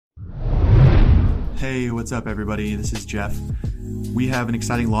Hey, what's up, everybody? This is Jeff. We have an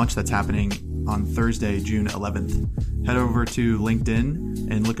exciting launch that's happening on Thursday, June 11th. Head over to LinkedIn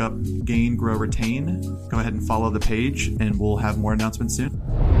and look up Gain, Grow, Retain. Go ahead and follow the page, and we'll have more announcements soon.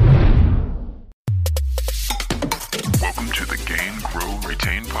 Welcome to the Gain, Grow,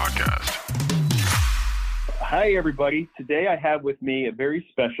 Retain podcast. Hi, everybody. Today I have with me a very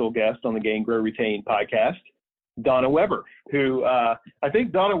special guest on the Gain, Grow, Retain podcast, Donna Weber, who I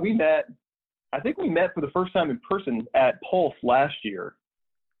think, Donna, we met for the first time in person at Pulse last year,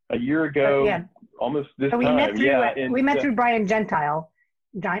 a year ago, almost this time. We met through Brian Gentile.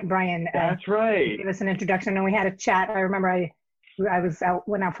 Brian, that's right, gave us an introduction, and we had a chat. I remember I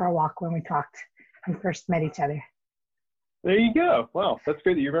went out for a walk when we talked and first met each other. There you go. Wow, that's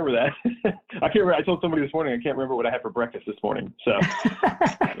great that you remember that. I can't remember. I told somebody this morning I can't remember what I had for breakfast this morning. So,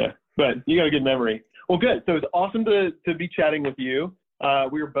 yeah. But you got a good memory. Well, good. So it's awesome to be chatting with you.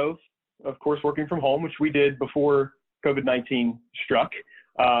 We were both, of course, working from home, which we did before COVID-19 struck.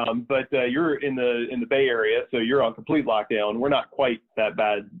 But you're in the Bay Area, so you're on complete lockdown. We're not quite that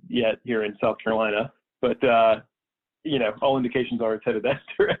bad yet here in South Carolina, but all indications are it's headed that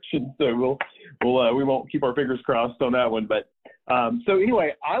direction. So we won't keep our fingers crossed on that one. But so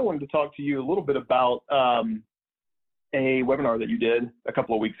anyway, I wanted to talk to you a little bit about a webinar that you did a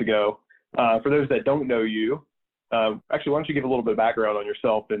couple of weeks ago. For those that don't know you, actually, why don't you give a little bit of background on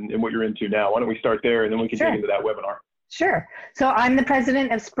yourself and what you're into now? Why don't we start there, and then we can dig into that webinar. Sure. So I'm the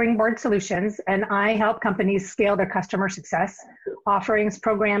president of Springboard Solutions, and I help companies scale their customer success offerings,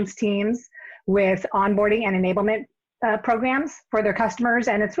 programs, teams with onboarding and enablement programs for their customers.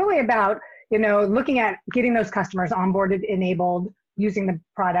 And it's really about, looking at getting those customers onboarded, enabled, using the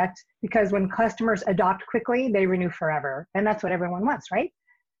product, because when customers adopt quickly, they renew forever. And that's what everyone wants, right?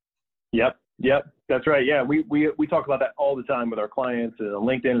 Yep. That's right. Yeah. We talk about that all the time with our clients and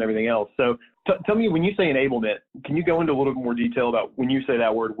LinkedIn and everything else. So tell me, when you say enablement, can you go into a little bit more detail about when you say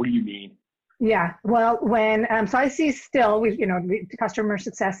that word, what do you mean? Yeah. Well, so I see still, customer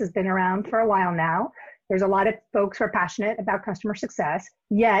success has been around for a while now. There's a lot of folks who are passionate about customer success,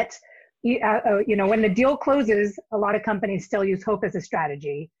 yet, when the deal closes, a lot of companies still use hope as a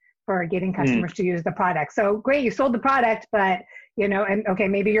strategy for getting customers to use the product. So great, you sold the product, but and okay,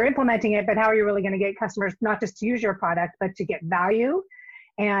 maybe you're implementing it, but how are you really going to get customers not just to use your product, but to get value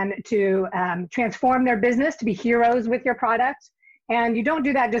and to transform their business, to be heroes with your product? And you don't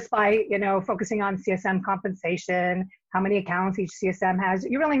do that just by, focusing on CSM compensation, how many accounts each CSM has.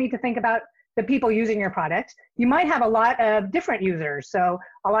 You really need to think about the people using your product. You might have a lot of different users. So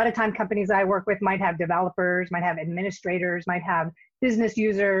a lot of time companies I work with might have developers, might have administrators, might have business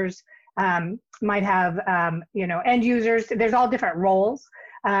users, might have, end users. There's all different roles.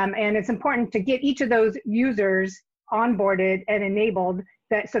 And it's important to get each of those users onboarded and enabled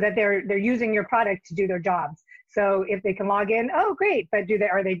so that they're using your product to do their jobs. So if they can log in, oh, great. But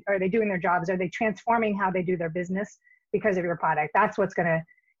are they doing their jobs? Are they transforming how they do their business because of your product? That's what's going to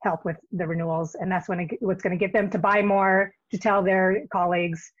help with the renewals. And that's what's going to get them to buy more, to tell their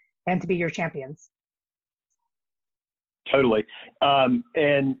colleagues, and to be your champions. Totally.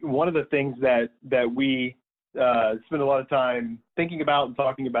 And one of the things that we spend a lot of time thinking about and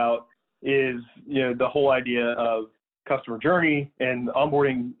talking about is, the whole idea of customer journey, and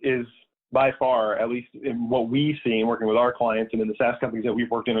onboarding is by far, at least in what we've seen working with our clients and in the SaaS companies that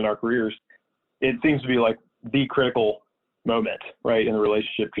we've worked in our careers, it seems to be like the critical moment, right, in the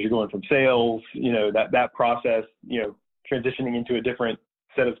relationship, because you're going from sales, that process, transitioning into a different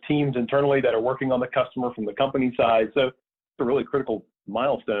set of teams internally that are working on the customer from the company side. So it's a really critical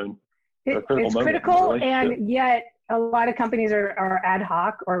milestone. It's critical, and yet a lot of companies are ad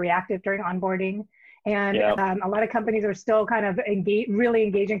hoc or reactive during onboarding. And a lot of companies are still kind of really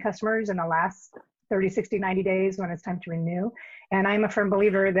engaging customers in the last 30, 60, 90 days when it's time to renew. And I'm a firm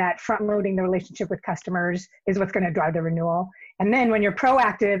believer that front loading the relationship with customers is what's going to drive the renewal. And then when you're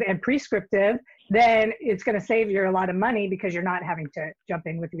proactive and prescriptive, then it's going to save you a lot of money, because you're not having to jump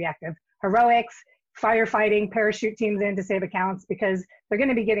in with reactive heroics, firefighting, parachute teams in to save accounts, because they're going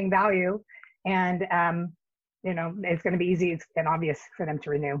to be getting value, and it's going to be easy and obvious for them to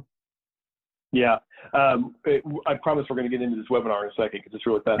renew. Yeah. I promise we're going to get into this webinar in a second, because it's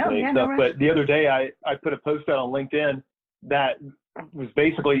really fascinating stuff. But the other day I put a post out on LinkedIn that was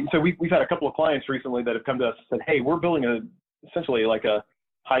basically, so we've had a couple of clients recently that have come to us and said, hey, we're building essentially like a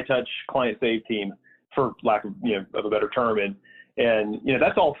high touch client save team, for lack of a better term. And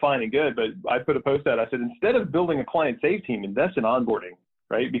that's all fine and good, but I put a post out. I said, instead of building a client save team, invest in onboarding,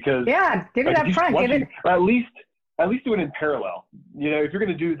 right? Because give it up front. At least do it in parallel. If you're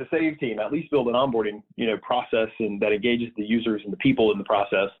going to do the save team, at least build an onboarding, process, and that engages the users and the people in the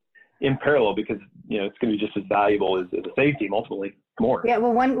process. in parallel because, it's going to be just as valuable as a save team, ultimately more. Yeah,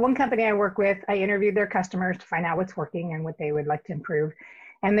 well, one company I work with, I interviewed their customers to find out what's working and what they would like to improve.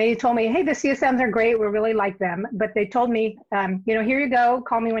 And they told me, hey, the CSMs are great. We really like them. But they told me, here you go.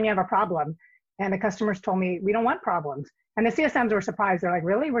 Call me when you have a problem. And the customers told me, we don't want problems. And the CSMs were surprised. They're like,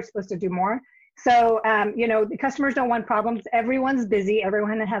 really? We're supposed to do more? So, the customers don't want problems. Everyone's busy.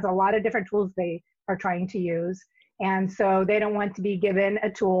 Everyone has a lot of different tools they are trying to use. And so they don't want to be given a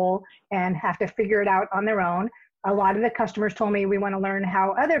tool and have to figure it out on their own. A lot of the customers told me we want to learn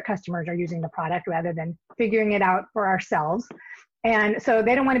how other customers are using the product rather than figuring it out for ourselves. And so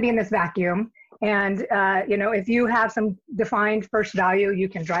they don't want to be in this vacuum. And, if you have some defined first value, you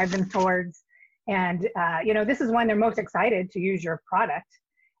can drive them towards. And, this is when they're most excited to use your product.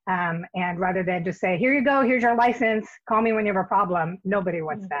 And rather than just say, here you go, here's your license, call me when you have a problem. Nobody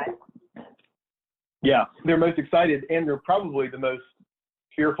wants that. Yeah, they're most excited and they're probably the most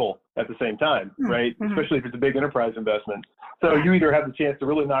fearful at the same time, right? Mm-hmm. Especially if it's a big enterprise investment. So you either have the chance to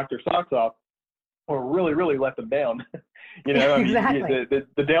really knock their socks off or really, really let them down. Exactly.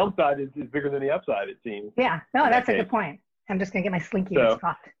 The downside is bigger than the upside, it seems. Yeah, no, that's a good point. I'm just going to get my slinky and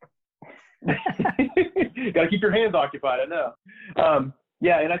stop. Got to keep your hands occupied, I know.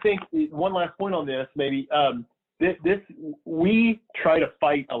 And I think one last point on this, maybe, we try to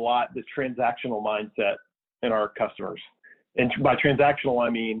fight a lot the transactional mindset in our customers. And by transactional,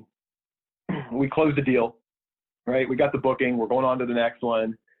 I mean, we closed the deal, right? We got the booking, we're going on to the next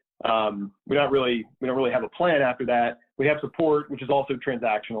one. We don't really have a plan after that. We have support, which is also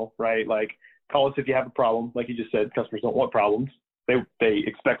transactional, right? Like, call us if you have a problem. Like you just said, customers don't want problems. They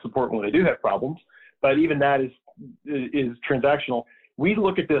expect support when they do have problems, but even that is transactional. We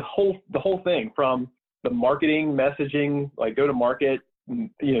look at the whole thing from the marketing, messaging, like go to market,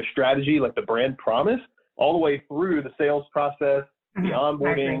 strategy, like the brand promise, all the way through the sales process, the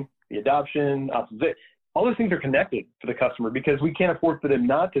onboarding, the adoption, all those things are connected to the customer because we can't afford for them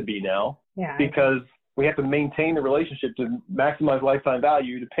not to be now because we have to maintain the relationship to maximize lifetime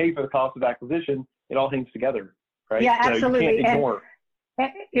value, to pay for the cost of acquisition. It all hangs together, right? Yeah, absolutely. So you can't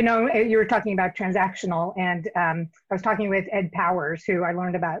ignore. You were talking about transactional, and I was talking with Ed Powers, who I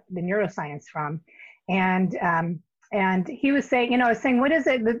learned about the neuroscience from, and he was saying, what is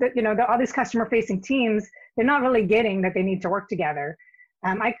it that, all these customer-facing teams, they're not really getting that they need to work together.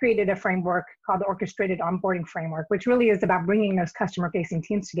 I created a framework called the Orchestrated Onboarding Framework, which really is about bringing those customer-facing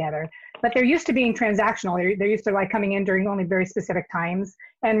teams together. But they're used to being transactional. They're used to coming in during only very specific times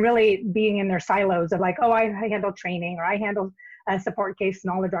and really being in their silos of I handle training, or I handle a support case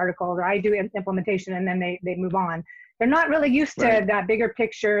knowledge articles, or I do implementation, and then they move on. They're not really used to that bigger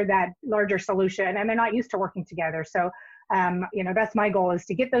picture, that larger solution, and they're not used to working together. So, that's my goal, is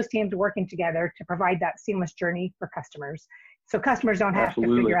to get those teams working together to provide that seamless journey for customers. So customers don't have to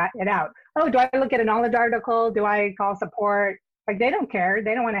figure it out. Oh, do I look at a knowledge article? Do I call support? They don't care.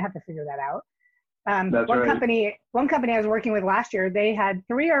 They don't want to have to figure that out. One company I was working with last year, they had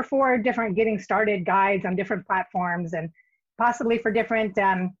 3 or 4 different getting started guides on different platforms and possibly for different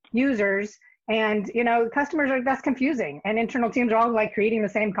users. And, customers that's confusing, and internal teams are all creating the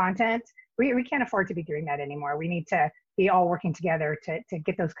same content. We can't afford to be doing that anymore. We need to be all working together to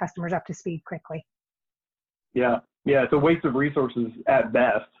get those customers up to speed quickly. Yeah. It's a waste of resources at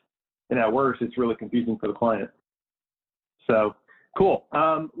best. And at worst, it's really confusing for the client. So cool.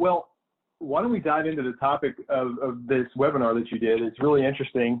 Well, why don't we dive into the topic of this webinar that you did? It's really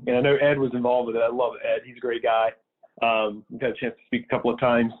interesting. And I know Ed was involved with it. I love Ed. He's a great guy. We've had a chance to speak a couple of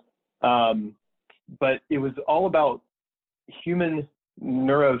times. But it was all about human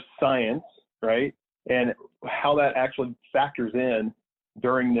neuroscience, right? And how that actually factors in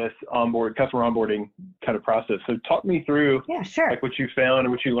during this customer onboarding kind of process. So talk me through what you found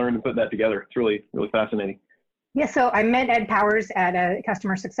and what you learned and put that together. It's really, really fascinating. Yeah, so I met Ed Powers at a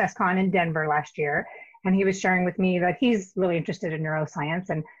customer success con in Denver last year, and he was sharing with me that he's really interested in neuroscience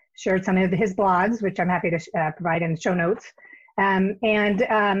and shared some of his blogs, which I'm happy to provide in the show notes.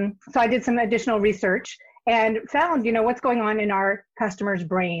 So I did some additional research and found, what's going on in our customers'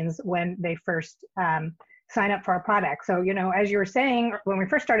 brains when they first sign up for our product. So, as you were saying, when we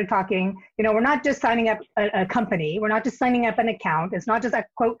first started talking, we're not just signing up a company. We're not just signing up an account. It's not just a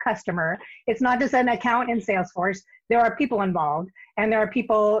quote customer. It's not just an account in Salesforce. There are people involved, and there are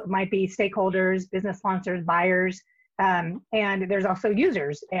people, might be stakeholders, business sponsors, buyers, and there's also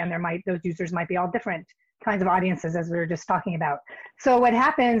users, and those users might be all different kinds of audiences, as we were just talking about. So what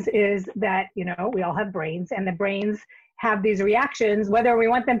happens is that, we all have brains, and the brains have these reactions, whether we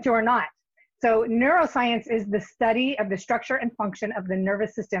want them to or not. So neuroscience is the study of the structure and function of the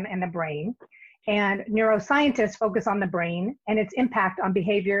nervous system and the brain. And neuroscientists focus on the brain and its impact on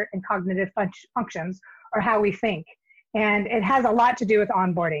behavior and cognitive functions, or how we think. And it has a lot to do with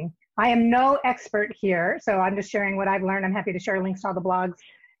onboarding. I am no expert here, so I'm just sharing what I've learned. I'm happy to share links to all the blogs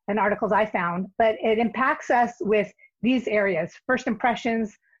and articles I found, but it impacts us with these areas: first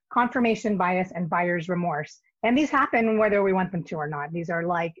impressions, confirmation bias, and buyer's remorse. And these happen whether we want them to or not. These are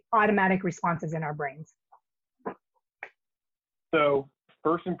like automatic responses in our brains. So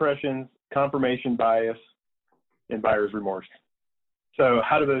first impressions, confirmation bias, and buyer's remorse. So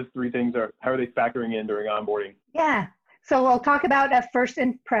how do those three things how are they factoring in during onboarding? Yeah. So we'll talk about first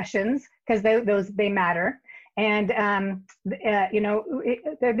impressions, because they matter. And,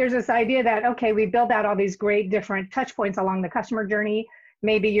 there's this idea that, okay, we build out all these great different touch points along the customer journey.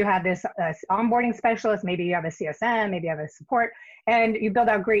 Maybe you have this onboarding specialist, maybe you have a CSM, maybe you have a support, and you build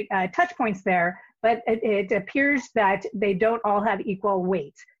out great touch points there. But it appears that they don't all have equal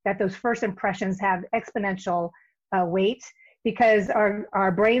weight, that those first impressions have exponential weight, because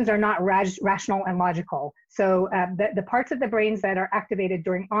our brains are not rational and logical. So the parts of the brains that are activated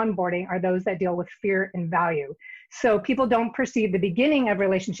during onboarding are those that deal with fear and value. So people don't perceive the beginning of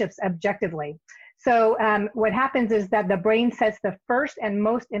relationships objectively. So what happens is that the brain sets the first and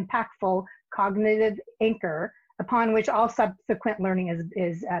most impactful cognitive anchor upon which all subsequent learning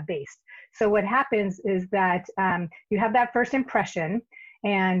is based. So what happens is that you have that first impression,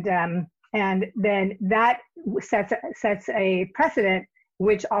 and then that sets a precedent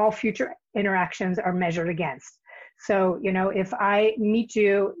which all future interactions are measured against. So, if I meet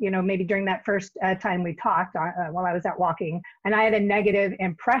you, maybe during that first time we talked while I was out walking, and I had a negative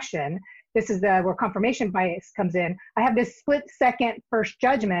impression, this is where confirmation bias comes in. I have this split second first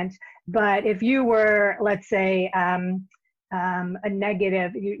judgment, but if you were, let's say, a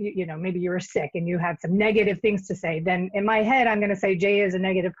negative, maybe you were sick and you had some negative things to say, then in my head, I'm going to say Jay is a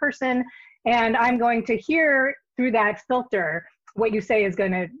negative person, and I'm going to hear through that filter what you say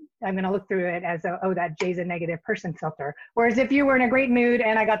I'm going to look through it as that Jay's a negative person filter. Whereas if you were in a great mood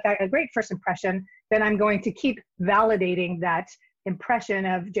and I got a great first impression, then I'm going to keep validating that impression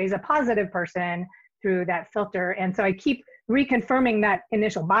of Jay's a positive person through that filter. And so I keep reconfirming that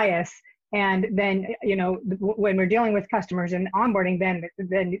initial bias. And then, when we're dealing with customers and onboarding, then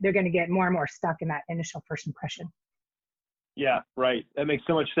they're going to get more and more stuck in that initial first impression. Yeah, right. That makes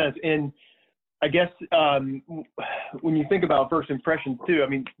so much sense. And I guess when you think about first impressions too, I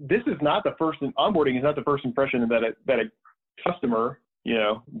mean, this is not the first onboarding is not the first impression that a customer,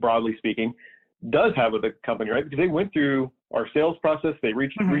 broadly speaking, does have with a company, right? Because they went through our sales process, they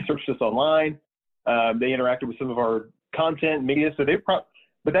researched us online, they interacted with some of our content, media, so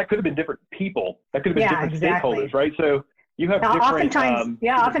but that could have been different people, that could have been different stakeholders, right? So you have different.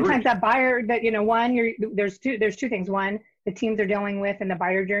 Oftentimes that buyer that there's two things. One, the teams they're dealing with in the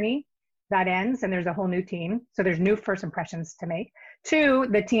buyer journey, that ends and there's a whole new team. So there's new first impressions to make. Two,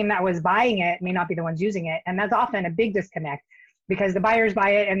 the team that was buying it may not be the ones using it. And that's often a big disconnect, because the buyers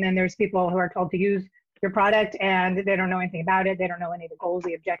buy it and then there's people who are told to use your product and they don't know anything about it. They don't know any of the goals,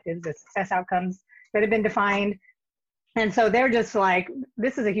 the objectives, the success outcomes that have been defined. And so they're just like,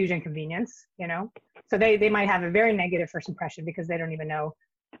 this is a huge inconvenience, So they might have a very negative first impression because they don't even know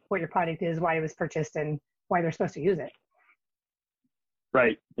what your product is, why it was purchased, and why they're supposed to use it.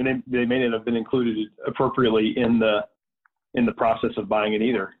 Right, and they may not have been included appropriately in the process of buying it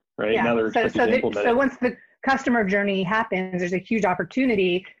either, right? Yeah. Now they're expected to implement it. So once the customer journey happens, there's a huge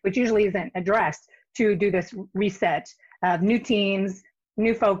opportunity, which usually isn't addressed, to do this reset of new teams,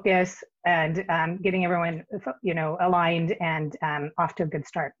 new focus, and getting everyone, aligned and off to a good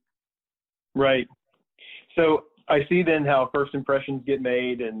start. Right. So I see then how first impressions get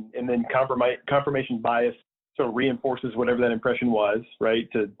made, and then confirmation bias sort of reinforces whatever that impression was, right?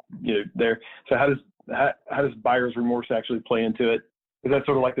 So how does buyer's remorse actually play into it? Is that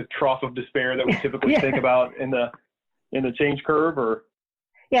sort of like the trough of despair that we typically think about in the change curve, or?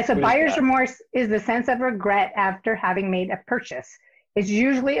 Yeah, so buyer's remorse is the sense of regret after having made a purchase. It's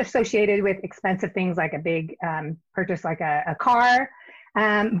usually associated with expensive things like a big purchase, like a car,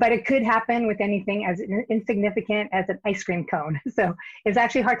 but it could happen with anything as insignificant as an ice cream cone. So it's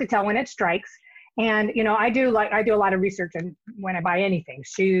actually hard to tell when it strikes. And, I do a lot of research when I buy anything,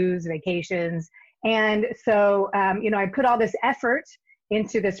 shoes, vacations. And so, I put all this effort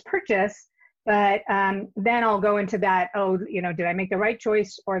into this purchase, but then I'll go into that, did I make the right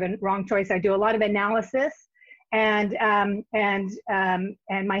choice or the wrong choice? I do a lot of analysis, and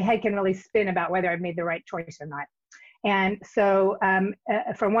my head can really spin about whether I've made the right choice or not. And so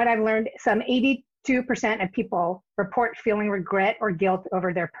from what I've learned, some 82% of people report feeling regret or guilt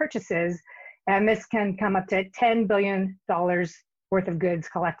over their purchases. And this can come up to $10 billion worth of goods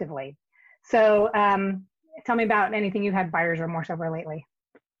collectively. So tell me about anything you've had buyer's remorse over lately.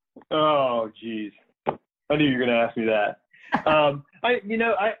 Oh, geez. I knew you were going to ask me that.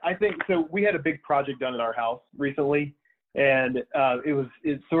 I think so. We had a big project done in our house recently, and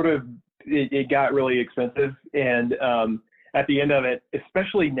it got really expensive. And at the end of it,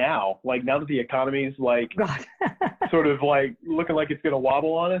 especially now that the economy's sort of like looking like it's going to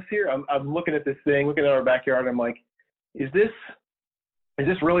wobble on us here, I'm looking at this thing, looking at our backyard. I'm like, is this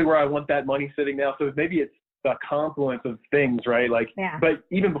really where I want that money sitting now? So maybe it's a confluence of things, right? But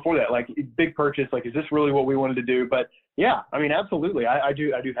even before that, big purchase, is this really what we wanted to do? But yeah, I mean, absolutely. I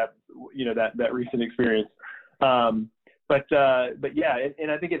do have, that recent experience. But yeah, and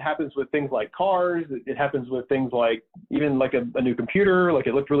I think it happens with things like cars. It happens with things like even a new computer.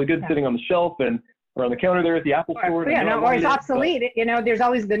 It looked really good sitting on the shelf or on the counter there at the Apple store. Or it's obsolete. There's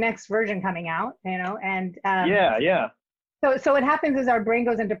always the next version coming out, and yeah. So what happens is our brain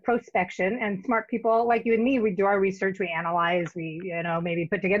goes into prospection, and smart people like you and me, we do our research, we analyze, we maybe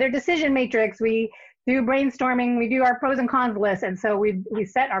put together a decision matrix, we do brainstorming, we do our pros and cons list, and so we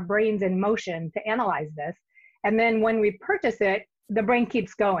set our brains in motion to analyze this. And then when we purchase it, the brain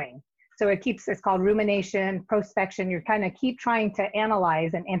keeps going. So it's called rumination, prospection. You kind of keep trying to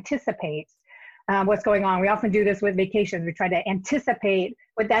analyze and anticipate what's going on. We often do this with vacations. We try to anticipate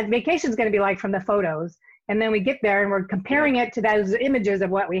what that vacation is going to be like from the photos. And then we get there and we're comparing it to those images of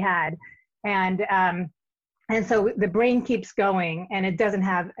what we had. And so the brain keeps going and it doesn't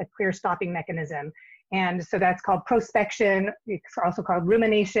have a clear stopping mechanism. And so that's called prospection. It's also called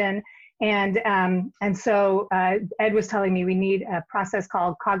rumination. And so Ed was telling me we need a process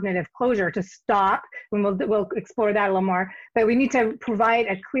called cognitive closure to stop, and we'll explore that a little more, but we need to provide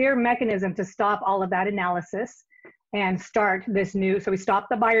a clear mechanism to stop all of that analysis and start this new, so we stop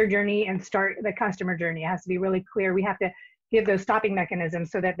the buyer journey and start the customer journey. It has to be really clear. We have to give those stopping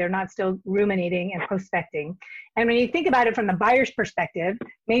mechanisms so that they're not still ruminating and prospecting. And when you think about it from the buyer's perspective,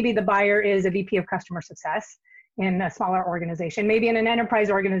 maybe the buyer is a VP of customer success in a smaller organization. Maybe in an enterprise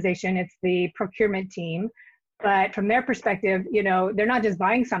organization, it's the procurement team. But from their perspective, they're not just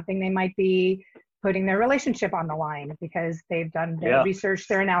buying something, they might be putting their relationship on the line because they've done their research,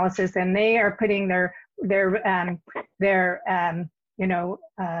 their analysis, and they are putting their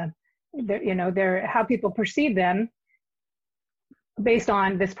how people perceive them based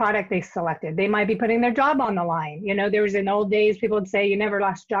on this product they selected. They might be putting their job on the line. There was in old days, people would say you never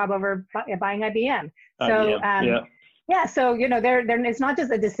lost a job over buying IBM. So, so, it's not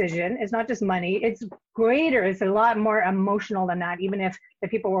just a decision. It's not just money. It's greater. It's a lot more emotional than that, even if the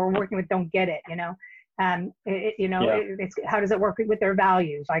people we're working with don't get it, it's how does it work with their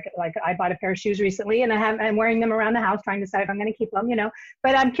values? Like I bought a pair of shoes recently and I'm wearing them around the house, trying to decide if I'm going to keep them,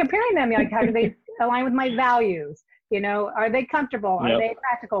 but I'm comparing them, how do they align with my values? Are they comfortable? Are they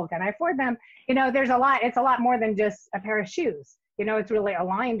practical? Can I afford them? There's a lot, it's a lot more than just a pair of shoes. It's really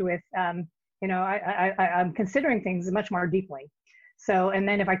aligned with, I'm considering things much more deeply. So, and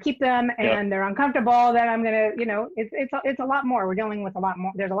then if I keep them and they're uncomfortable, then I'm going to, it's a lot more. We're dealing with a lot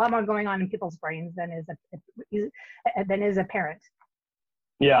more. There's a lot more going on in people's brains than is apparent.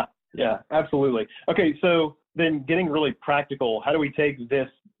 Yeah, absolutely. Okay, so then getting really practical, how do we take this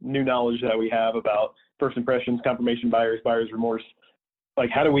new knowledge that we have about first impressions, confirmation buyers, buyer's remorse?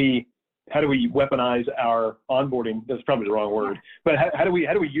 How do we weaponize our onboarding? That's probably the wrong word, but how do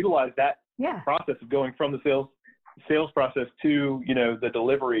we utilize that process of going from the sales process to the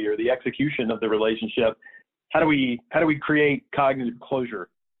delivery or the execution of the relationship? How do we create cognitive closure?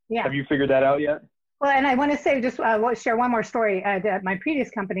 Have you figured that out yet? Well, and I want to say, just share one more story. At my previous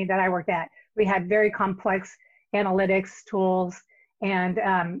company that I worked at, we had very complex analytics tools, and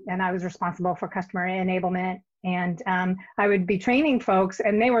I was responsible for customer enablement. And I would be training folks,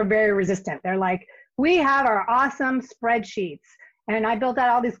 and they were very resistant. They're like, we have our awesome spreadsheets, and I built out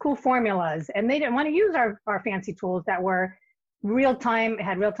all these cool formulas, and they didn't want to use our fancy tools that were real-time,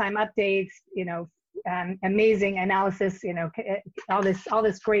 had real-time updates, amazing analysis, all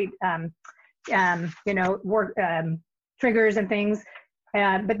this great, work triggers and things,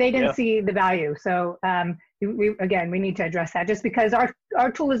 but they didn't see the value. So we need to address that. Just because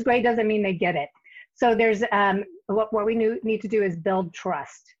our tool is great doesn't mean they get it. So there's what we need to do is build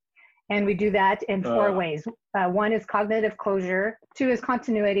trust. And we do that in 4 ways. 1 is cognitive closure, 2 is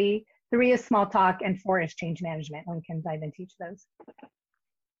continuity, 3 is small talk, and 4 is change management. And we can dive into each of those.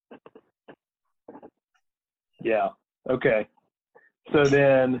 Yeah. Okay. So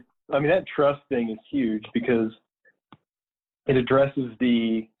then, that trust thing is huge because it addresses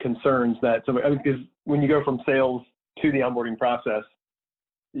the concerns that because when you go from sales to the onboarding process,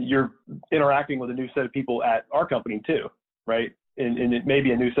 you're interacting with a new set of people at our company too, right? and it may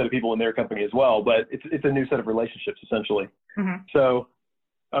be a new set of people in their company as well, but it's a new set of relationships essentially. Mm-hmm. So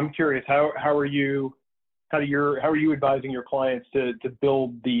I'm curious, how are you advising your clients to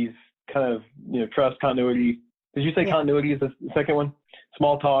build these kind of, trust, continuity? Did you say continuity is the second one?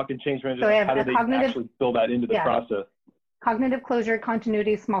 Small talk and change management. So how do they actually build that into the process? Cognitive closure,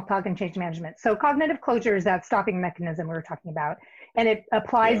 continuity, small talk, and change management. So cognitive closure is that stopping mechanism we were talking about, and it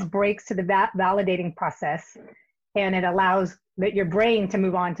applies brakes to the validating process, and it allows your brain to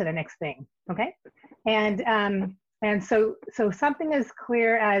move on to the next thing. Okay, and so something as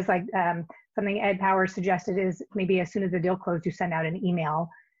clear as something Ed Powers suggested is maybe as soon as the deal closed, you send out an email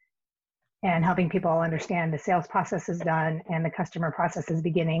and helping people understand the sales process is done and the customer process is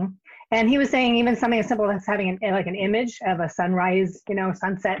beginning. And he was saying even something as simple as having an image of a sunrise,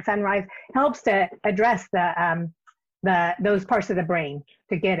 sunset, sunrise, helps to address those parts of the brain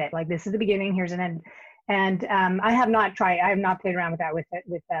to get it. Like, this is the beginning, here's an end. And I have not played around with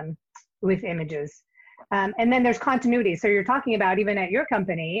that with images. And then there's continuity. So you're talking about, even at your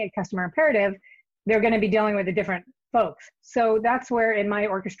company, at Customer Imperative, they're going to be dealing with the different folks. So that's where in my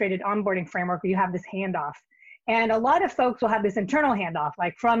orchestrated onboarding framework, you have this handoff. And a lot of folks will have this internal handoff,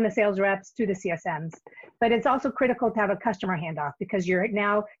 like from the sales reps to the CSMs. But it's also critical to have a customer handoff, because you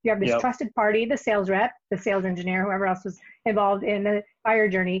have this trusted party, the sales rep, the sales engineer, whoever else was involved in the buyer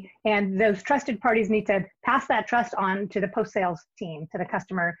journey. And those trusted parties need to pass that trust on to the post-sales team, to the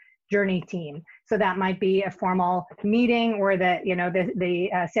customer journey team. So that might be a formal meeting where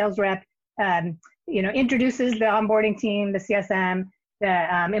the sales rep introduces the onboarding team, the CSM,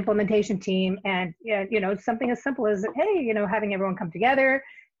 the implementation team, and something as simple as, hey, having everyone come together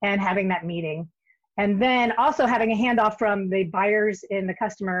and having that meeting. And then also having a handoff from the buyers and the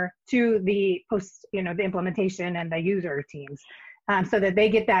customer to the post, the implementation and the user teams, so that they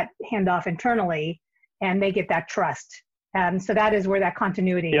get that handoff internally and they get that trust. So that is where that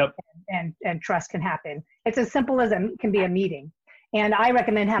continuity and trust can happen. It's as simple as it can be a meeting. And I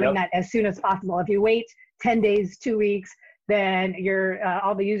recommend having that as soon as possible. If you wait 10 days, 2 weeks, then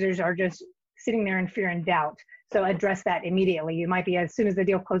all the users are just sitting there in fear and doubt. So address that immediately. You might be as soon as the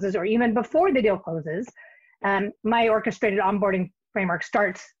deal closes, or even before the deal closes. My orchestrated onboarding framework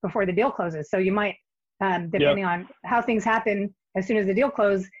starts before the deal closes. So you might, depending on how things happen, as soon as the deal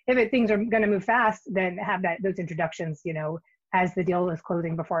closes, if things are going to move fast, then have those introductions, as the deal is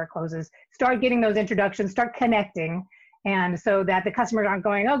closing, before it closes. Start getting those introductions, start connecting. And so that the customers aren't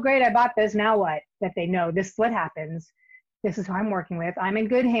going, oh, great, I bought this, now what? That they know this is what happens. This is who I'm working with. I'm in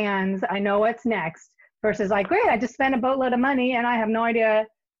good hands. I know what's next. Versus like, great, I just spent a boatload of money and I have no idea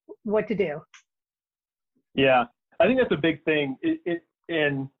what to do. Yeah, I think that's a big thing.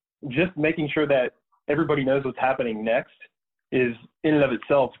 And just making sure that everybody knows what's happening next is in and of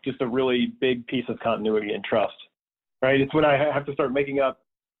itself just a really big piece of continuity and trust, right? It's when I have to start making up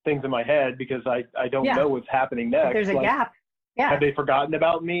things in my head because I don't know what's happening next. If there's a gap. Yeah. Have they forgotten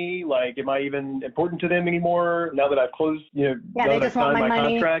about me? Like, am I even important to them anymore now that I've closed, now that I've signed my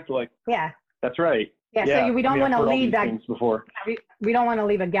contract? Like, that's right. Yeah. So we don't want to leave that. We don't want to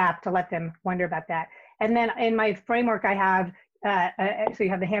leave a gap to let them wonder about that. And then in my framework, I have, so you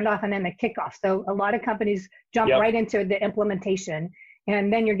have the handoff and then the kickoff. So a lot of companies jump right into the implementation,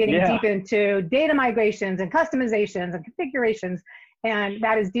 and then you're getting deep into data migrations and customizations and configurations. And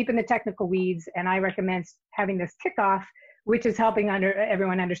that is deep in the technical weeds. And I recommend having this kickoff, which is helping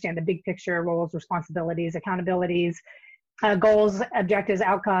everyone understand the big picture, roles, responsibilities, accountabilities, goals, objectives,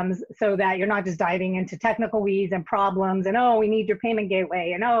 outcomes, so that you're not just diving into technical weeds and problems and, oh, we need your payment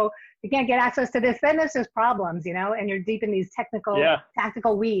gateway, and, oh, you can't get access to this, then there's just problems, and you're deep in these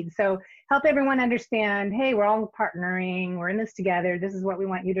tactical weeds. So help everyone understand, hey, we're all partnering, we're in this together, this is what we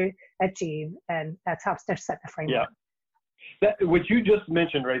want you to achieve, and that's how to set the framework. What you just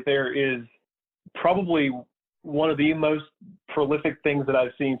mentioned right there is probably one of the most prolific things that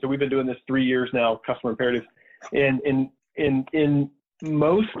I've seen. So we've been doing this 3 years now, Customer Imperative. And in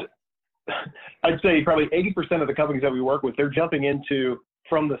most, I'd say probably 80% of the companies that we work with, they're jumping into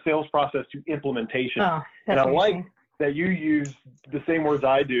from the sales process to implementation. And I like that you use the same words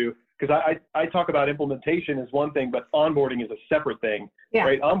I do, because I talk about implementation as one thing, but onboarding is a separate thing,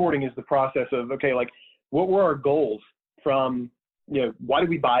 right? Onboarding is the process of, okay, like, what were our goals from, why did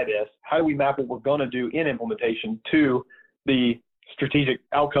we buy this? How do we map what we're going to do in implementation to the strategic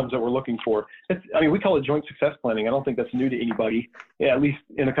outcomes that we're looking for? We call it joint success planning. I don't think that's new to anybody, at least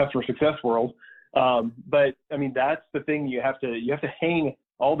in the customer success world. But that's the thing. You have to hang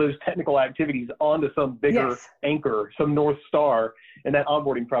all those technical activities onto some bigger anchor, some North Star, and that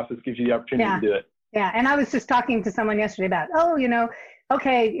onboarding process gives you the opportunity to do it. Yeah, and I was just talking to someone yesterday about,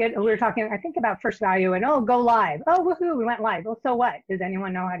 okay, we were talking, I think about first value and, oh, go live. Oh, woohoo, we went live. Well, so what? Does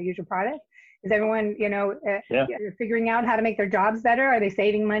anyone know how to use your product? Is everyone, figuring out how to make their jobs better? Are they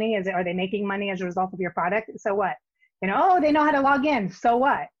saving money? Are they making money as a result of your product? So what? Oh, they know how to log in. So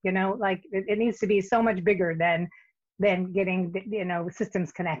what? Like it needs to be so much bigger than getting,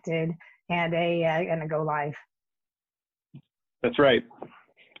 systems connected and a go live. That's right.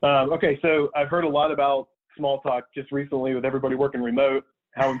 Okay, so I've heard a lot about Smalltalk just recently with everybody working remote,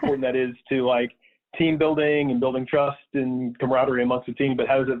 how important that is to like team building and building trust and camaraderie amongst the team. But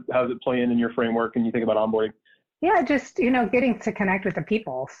how does it play in your framework and you think about onboarding? Yeah, just, getting to connect with the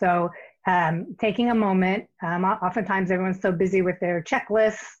people. So taking a moment, oftentimes everyone's so busy with their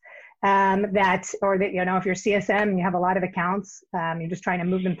checklists if you're CSM and you have a lot of accounts, you're just trying to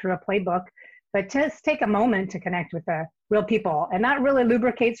move them through a playbook. But just take a moment to connect with the real people, and that really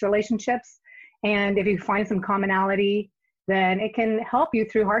lubricates relationships. And if you find some commonality, then it can help you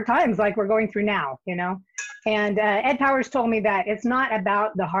through hard times like we're going through now, And Ed Powers told me that it's not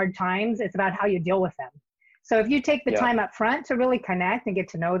about the hard times, it's about how you deal with them. So if you take the time up front to really connect and get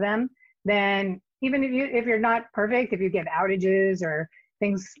to know them, then even if you're not perfect, if you get outages or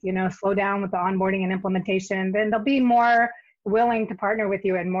things, slow down with the onboarding and implementation, then they'll be more willing to partner with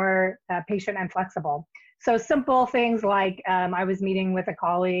you and more patient and flexible. So simple things like I was meeting with a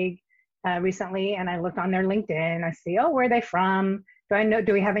colleague recently, and I looked on their LinkedIn. I see, where are they from? Do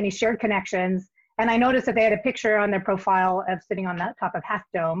we have any shared connections? And I noticed that they had a picture on their profile of sitting on the top of Half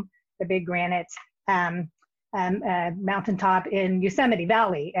Dome, the big granite mountaintop in Yosemite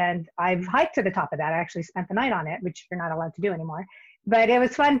Valley. And I've hiked to the top of that. I actually spent the night on it, which you're not allowed to do anymore. But it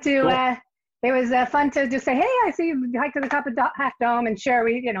was fun to. Cool. It was fun to just say, hey, I see you hike to the top of Half Dome, and share.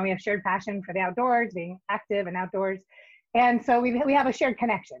 We have shared passion for the outdoors, being active and outdoors, and so we have a shared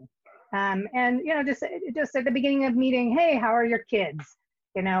connection. And just at the beginning of meeting, hey, how are your kids?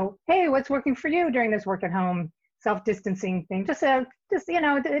 Hey, what's working for you during this work at home self-distancing thing?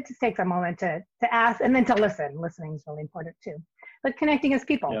 It just takes a moment to ask and then to listen. Listening is really important too. But connecting as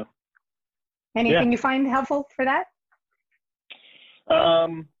people. Yeah. Anything you find helpful for that?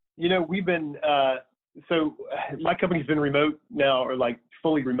 We've been, so my company's been remote now, or like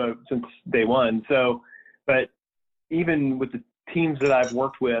fully remote since day one. So, but even with the teams that I've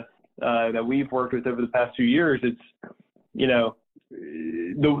worked with, that we've worked with over the past few years, it's,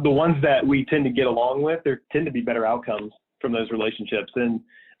 the ones that we tend to get along with, there tend to be better outcomes from those relationships. And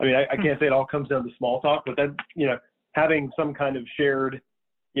I mean, I can't say it all comes down to Smalltalk, but that, having some kind of shared,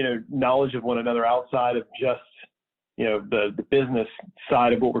 knowledge of one another outside of just, the business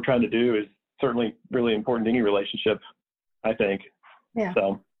side of what we're trying to do is certainly really important to any relationship, I think. Yeah.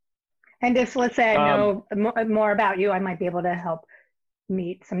 So. And if, let's say I know more about you, I might be able to help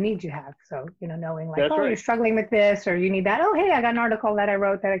meet some needs you have. So, knowing like, right. You're struggling with this, or you need that. Oh, hey, I got an article that I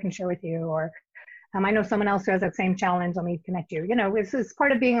wrote that I can share with you. Or I know someone else who has that same challenge. Let me connect you. It's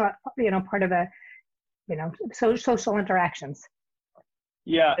part of being, part of a, social interactions.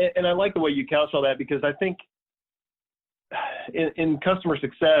 Yeah. And I like the way you couch all that, because I think in customer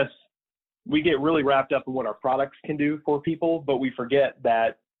success, we get really wrapped up in what our products can do for people, but we forget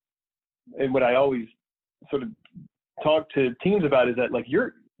that, and what I always sort of talk to teams about is that, like,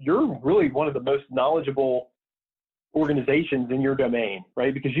 you're really one of the most knowledgeable organizations in your domain,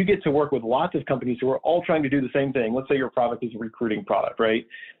 right? Because you get to work with lots of companies who are all trying to do the same thing. Let's say your product is a recruiting product, right?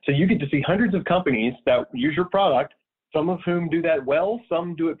 So you get to see hundreds of companies that use your product, some of whom do that well,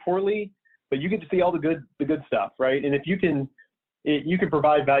 some do it poorly, but you get to see all the good stuff, right? And if you can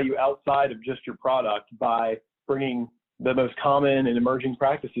provide value outside of just your product by bringing the most common and emerging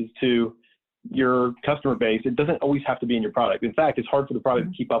practices to your customer base. It doesn't always have to be in your product. In fact, it's hard for the product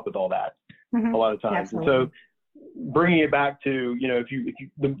to keep up with all that a lot of times. Absolutely. And so bringing it back to,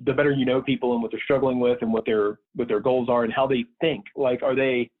 the better you know people and what they're struggling with and what their goals are and how they think, like, are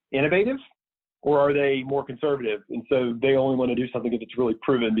they innovative or are they more conservative? And so they only want to do something if it's really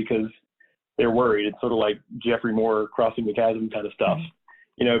proven because they're worried. It's sort of like Jeffrey Moore crossing the chasm kind of stuff,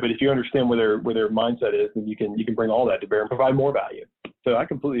 but if you understand where their mindset is, then you can bring all that to bear and provide more value. So I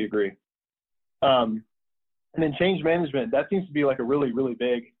completely agree. And then change management, that seems to be like a really, really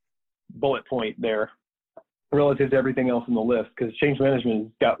big bullet point there relative to everything else on the list, because change management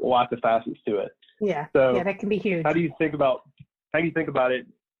has got lots of facets to it. Yeah. So that can be huge. How do you think about it?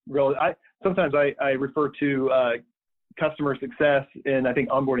 Sometimes I refer to customer success, and I think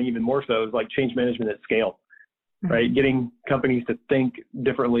onboarding even more so, is like change management at scale, right? Getting companies to think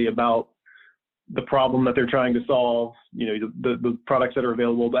differently about the problem that they're trying to solve, the products that are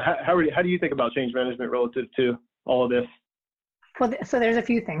available. But how do you think about change management relative to all of this? Well, so there's a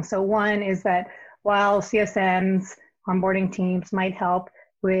few things. So one is that while CSMs onboarding teams might help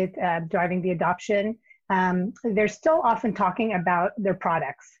with driving the adoption. They're still often talking about their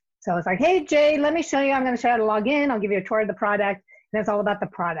products. So it's like, hey, Jay, let me show you. I'm going to show you how to log in. I'll give you a tour of the product. And it's all about the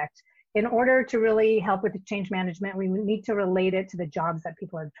product. In order to really help with the change management, we need to relate it to the jobs that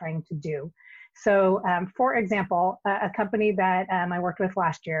people are trying to do. So for example, a company that I worked with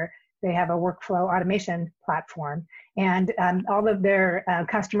last year, they have a workflow automation platform, and all of their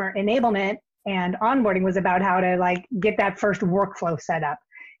customer enablement and onboarding was about how to like get that first workflow set up.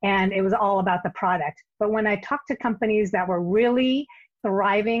 And it was all about the product. But when I talked to companies that were really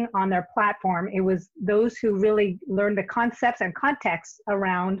thriving on their platform, it was those who really learned the concepts and context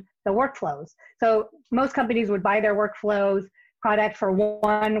around the workflows. So most companies would buy their workflows product for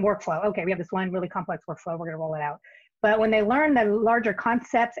one workflow. Okay, we have this one really complex workflow, we're going to roll it out. But when they learn the larger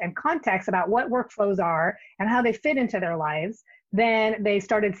concepts and context about what workflows are and how they fit into their lives, then they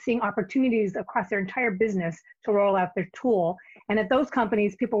started seeing opportunities across their entire business to roll out their tool. And at those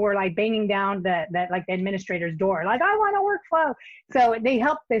companies, people were like banging down the administrator's door, like, I want a workflow. So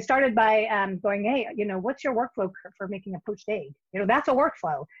they started by going, hey, what's your workflow for making a poached egg? That's a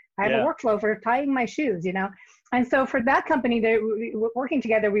workflow. I have a workflow for tying my shoes, And so for that company, working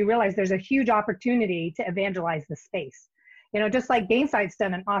together, we realized there's a huge opportunity to evangelize the space. Just like Gainsight's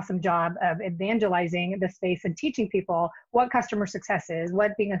done an awesome job of evangelizing the space and teaching people what customer success is,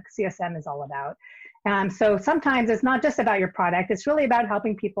 what being a CSM is all about. So sometimes it's not just about your product, it's really about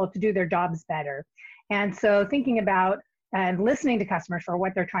helping people to do their jobs better. And so thinking about and listening to customers for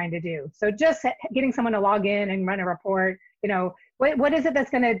what they're trying to do. So just getting someone to log in and run a report, what is it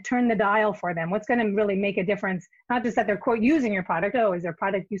that's going to turn the dial for them? What's going to really make a difference? Not just that they're quote using your product. Oh, is there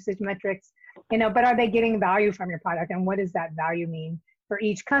product usage metrics? But are they getting value from your product? And what does that value mean for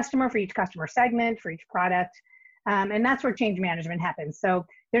each customer segment, for each product? And that's where change management happens. So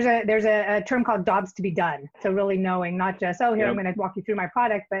there's a term called jobs to be done. So really knowing not just, I'm going to walk you through my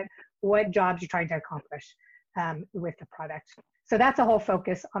product, but what jobs you're trying to accomplish with the product. So that's a whole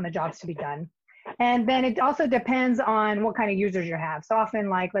focus on the jobs to be done. And then it also depends on what kind of users you have. So often,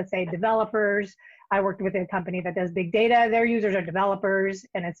 like, let's say developers, I worked with a company that does big data. Their users are developers,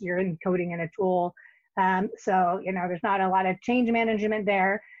 and you're encoding in a tool. So, there's not a lot of change management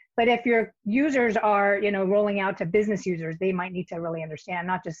there. But if your users are, rolling out to business users, they might need to really understand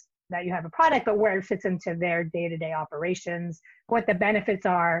not just that you have a product, but where it fits into their day-to-day operations, what the benefits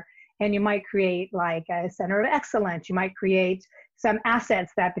are. And you might create like a center of excellence. You might create some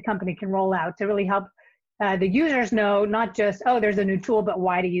assets that the company can roll out to really help the users know not just, there's a new tool, but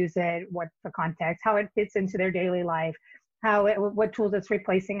why to use it, what's the context, how it fits into their daily life, what tools it's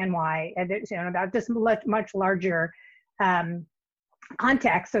replacing and why. And about just much larger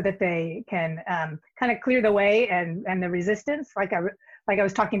context so that they can kind of clear the way and the resistance. Like I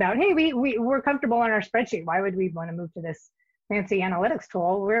was talking about, hey, we're comfortable on our spreadsheet. Why would we want to move to this fancy analytics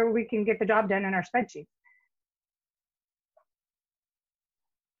tool where we can get the job done in our spreadsheet?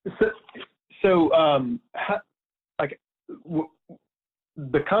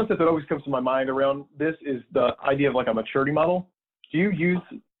 The concept that always comes to my mind around this is the idea of like a maturity model. Do you use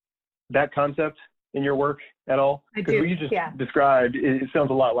that concept in your work at all? Because what you just described, it sounds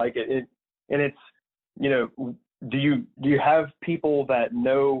a lot like it. And it's, do you have people that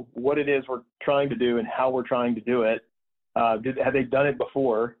know what it is we're trying to do and how we're trying to do it? Have they done it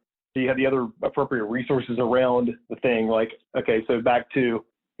before? Do you have the other appropriate resources around the thing? Like, okay, so back to,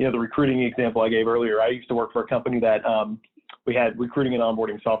 the recruiting example I gave earlier. I used to work for a company that we had recruiting and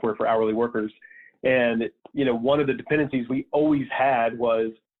onboarding software for hourly workers. And, one of the dependencies we always had was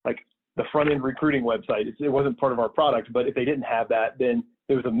like the front end recruiting website. It wasn't part of our product, but if they didn't have that, then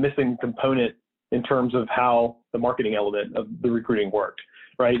there was a missing component in terms of how the marketing element of the recruiting worked.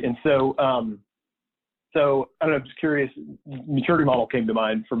 Right. And so, so I don't know, I'm just curious, maturity model came to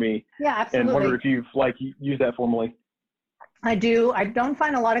mind for me. Yeah, absolutely. And wonder if you've used that formally. I do. I don't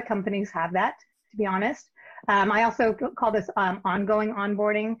find a lot of companies have that, to be honest. I also call this ongoing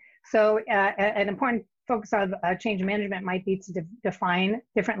onboarding. So an important focus of change management might be to define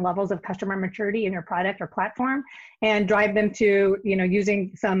different levels of customer maturity in your product or platform and drive them to,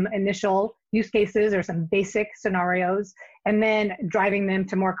 using some initial use cases or some basic scenarios, and then driving them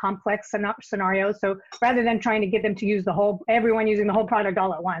to more complex scenarios. So rather than trying to get them to use everyone using the whole product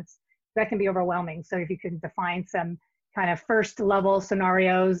all at once, that can be overwhelming. So if you can define some kind of first level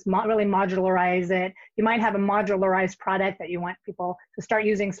scenarios, really modularize it. You might have a modularized product that you want people to start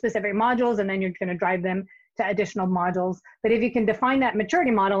using specific modules, and then you're going to drive them to additional modules. But if you can define that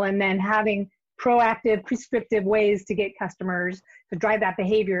maturity model and then having proactive, prescriptive ways to get customers to drive that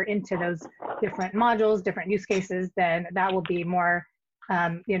behavior into those different modules, different use cases, then that will be more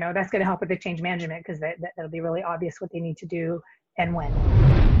that's going to help with the change management, because that'll be really obvious what they need to do and when.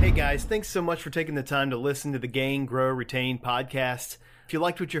 Hey guys, thanks so much for taking the time to listen to the Gain, Grow, Retain podcast. If you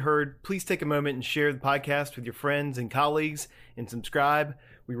liked what you heard, please take a moment and share the podcast with your friends and colleagues and subscribe.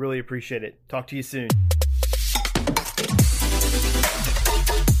 We really appreciate it. Talk to you soon.